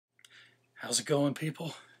How's it going,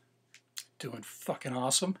 people? Doing fucking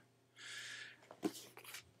awesome.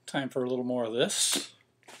 Time for a little more of this.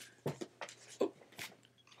 Oh.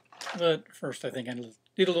 But first, I think I need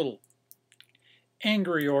a little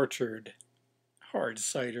Angry Orchard hard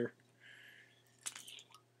cider.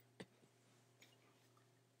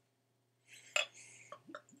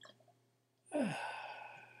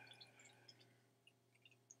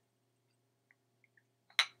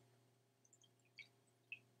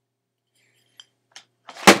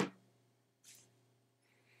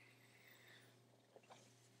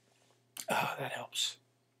 Oh, that helps.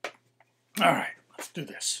 All right, let's do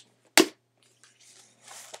this.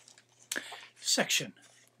 Section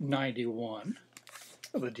 91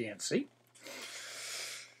 of the DNC.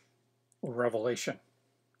 Revelation.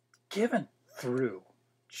 Given through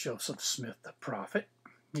Joseph Smith the prophet.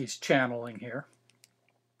 He's channeling here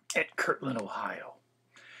at Kirtland, Ohio.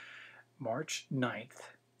 March 9th,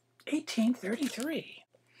 1833.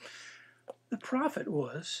 The prophet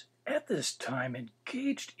was at this time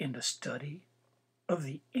engaged in the study of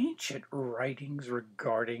the ancient writings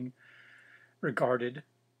regarded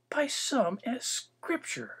by some as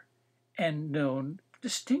scripture and known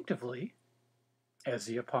distinctively as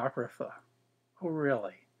the Apocrypha. Oh,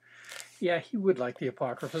 really? Yeah, he would like the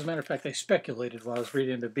Apocrypha. As a matter of fact, I speculated while I was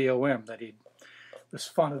reading the BOM that he was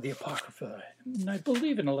fond of the Apocrypha. And I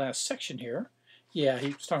believe in the last section here, yeah, he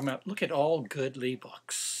was talking about, look at all goodly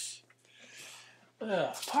books.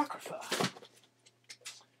 Apocrypha.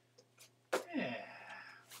 Yeah.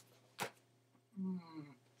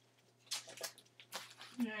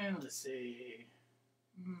 And let's see.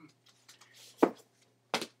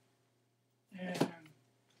 And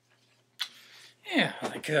yeah,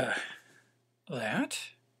 like that. That.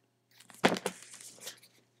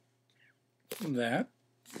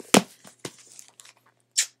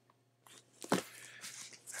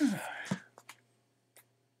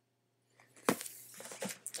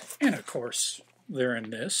 And of course, they're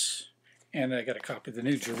in this. And I got a copy of the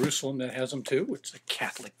New Jerusalem that has them too, which is a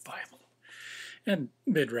Catholic Bible. And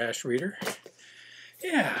Midrash reader.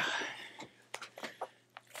 Yeah.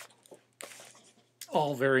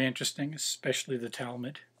 All very interesting, especially the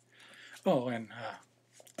Talmud. Oh, and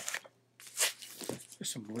there's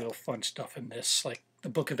some real fun stuff in this, like the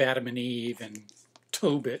Book of Adam and Eve and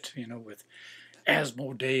Tobit, you know, with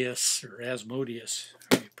Asmodeus or Asmodeus,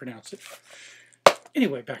 how you pronounce it.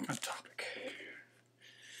 Anyway, back on topic.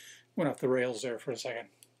 Went off the rails there for a second.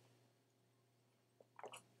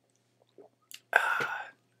 I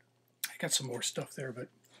got some more stuff there, but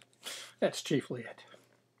that's chiefly it.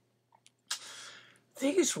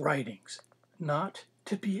 These writings not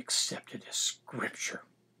to be accepted as scripture.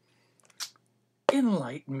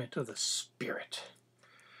 Enlightenment of the spirit.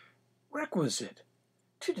 Requisite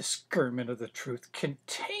to discernment of the truth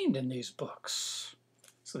contained in these books.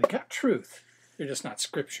 So they got truth. They're just not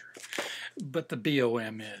scripture. But the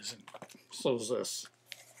BOM is, and so is this.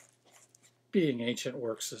 Being ancient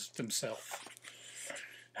works as himself.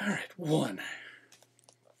 All right, 1.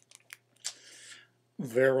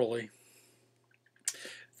 Verily,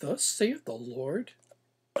 thus saith the Lord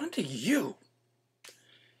unto you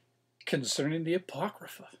concerning the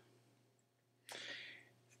Apocrypha.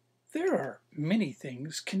 There are many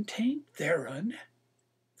things contained therein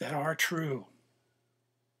that are true.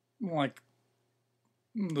 Like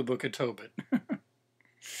the book of Tobit.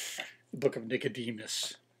 The book of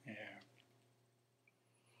Nicodemus. Yeah.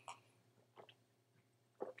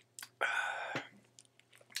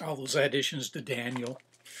 All those additions to Daniel,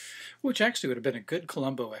 which actually would have been a good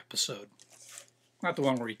Columbo episode. Not the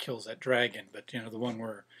one where he kills that dragon, but you know, the one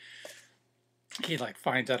where he like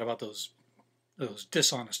finds out about those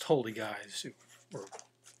dishonest holy guys who were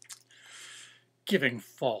giving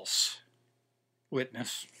false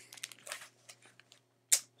witness.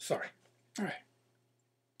 Sorry. All right.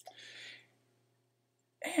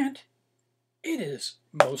 And it is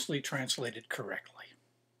mostly translated correctly.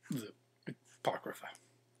 The Apocrypha.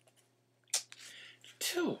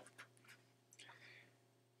 2.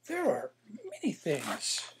 There are many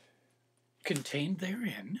things contained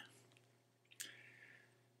therein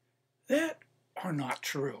that are not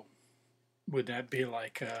true. Would that be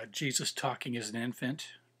like Jesus talking as an infant?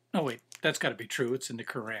 Oh wait, that's got to be true. It's in the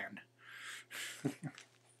Quran.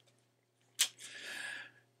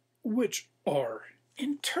 Which are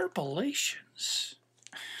interpolations.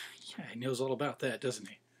 Yeah, he knows all about that, doesn't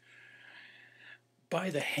he? By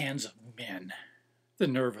the hands of men. The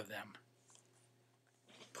nerve of them.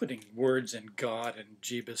 Putting words in God and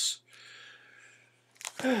Jebus.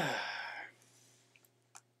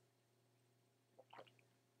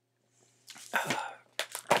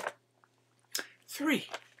 3.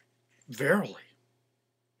 Verily,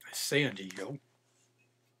 I say unto you,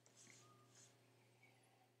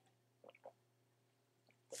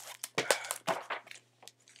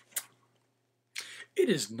 it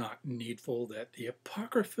is not needful that the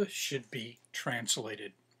Apocrypha should be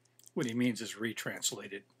translated. What he means is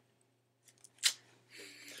retranslated.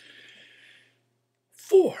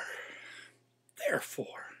 For,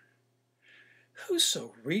 therefore,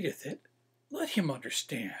 whoso readeth it, let him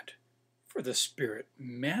understand. For the Spirit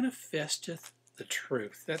manifesteth the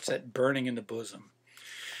truth. That's that burning in the bosom.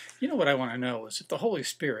 You know what I want to know is if the Holy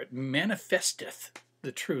Spirit manifesteth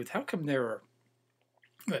the truth, how come there are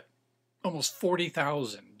almost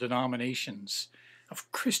 40,000 denominations of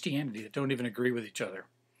Christianity that don't even agree with each other?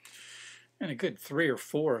 And a good 3 or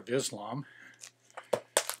 4 of Islam,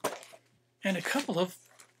 and a couple of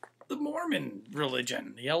the Mormon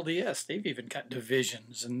religion, the LDS. They've even got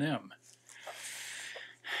divisions in them.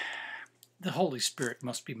 The Holy Spirit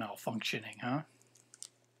must be malfunctioning, huh?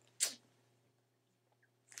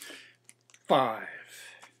 5.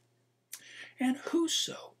 And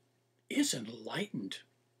whoso is enlightened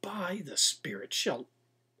by the Spirit shall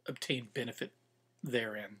obtain benefit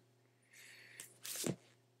therein.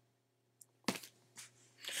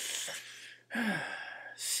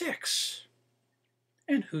 6.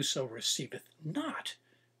 And whoso receiveth not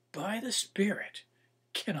by the Spirit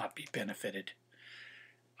cannot be benefited.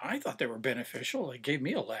 I thought they were beneficial. They gave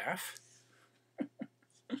me a laugh.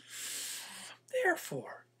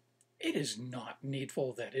 Therefore, it is not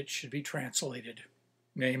needful that it should be translated.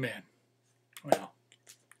 Amen. Well,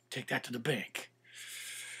 take that to the bank.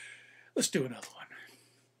 Let's do another one,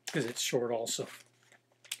 because it's short also.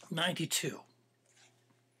 92.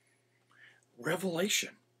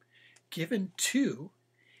 Revelation given to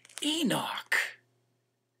Enoch.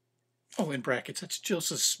 Oh, in brackets, that's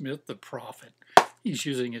Joseph Smith the prophet. He's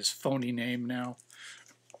using his phony name now.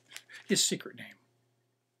 His secret name.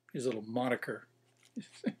 His little moniker.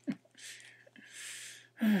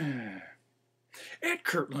 At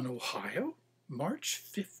Kirtland, Ohio, March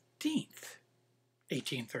 15th,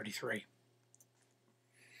 1833.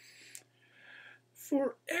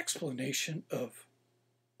 For explanation of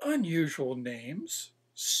unusual names,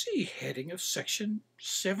 see heading of section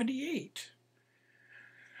 78.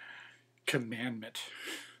 Commandment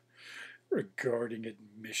regarding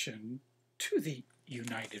admission to the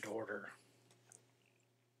United Order.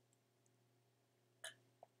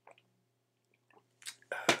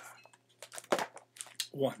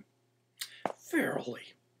 One.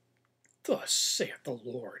 Verily, thus saith the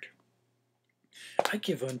Lord, I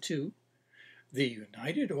give unto the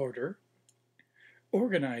United Order,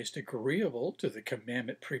 organized agreeable to the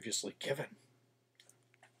commandment previously given,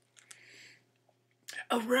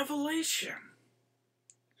 a revelation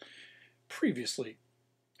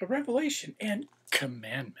and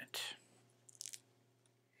commandment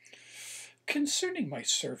concerning my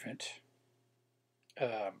servant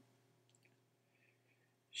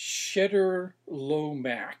Shedder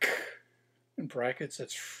Lomac, in brackets,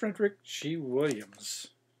 that's Frederick G. Williams.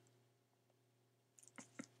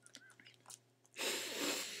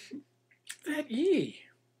 That ye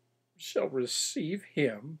shall receive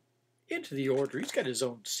him into the order. He's got his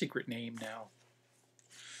own secret name now.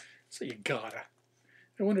 So you gotta.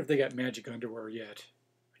 I wonder if they got magic underwear yet.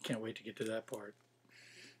 I can't wait to get to that part.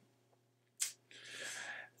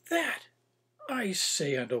 That I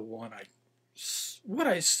say unto one, what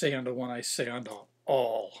I say unto one, I say unto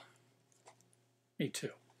all. Me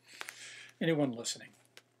too. Anyone listening?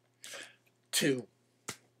 2.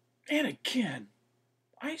 And again,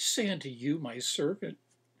 I say unto you, my servant,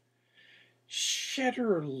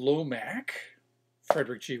 Shedder Lomac,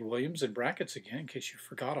 Frederick G. Williams, in brackets again, in case you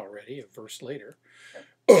forgot already, a verse later,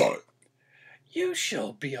 you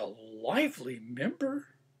shall be a lively member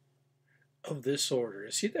of this order.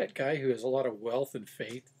 Is he that guy who has a lot of wealth and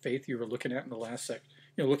faith you were looking at in the last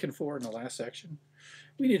looking for in the last section?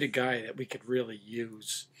 We need a guy that we could really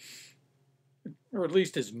use, or at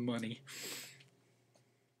least his money.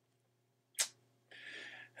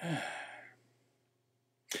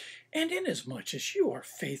 And inasmuch as you are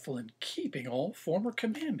faithful in keeping all former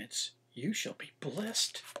commandments, you shall be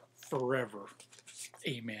blessed forever.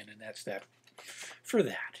 Amen. And that's that for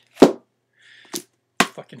that.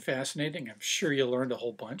 Fucking fascinating. I'm sure you learned a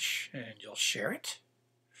whole bunch and you'll share it.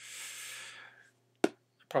 I'll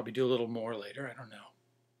probably do a little more later. I don't know.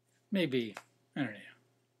 Maybe, I don't know.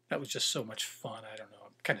 That was just so much fun. I don't know.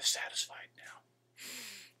 I'm kind of satisfied now.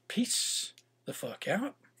 Peace the fuck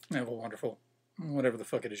out. Have a wonderful, whatever the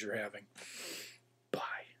fuck it is you're having.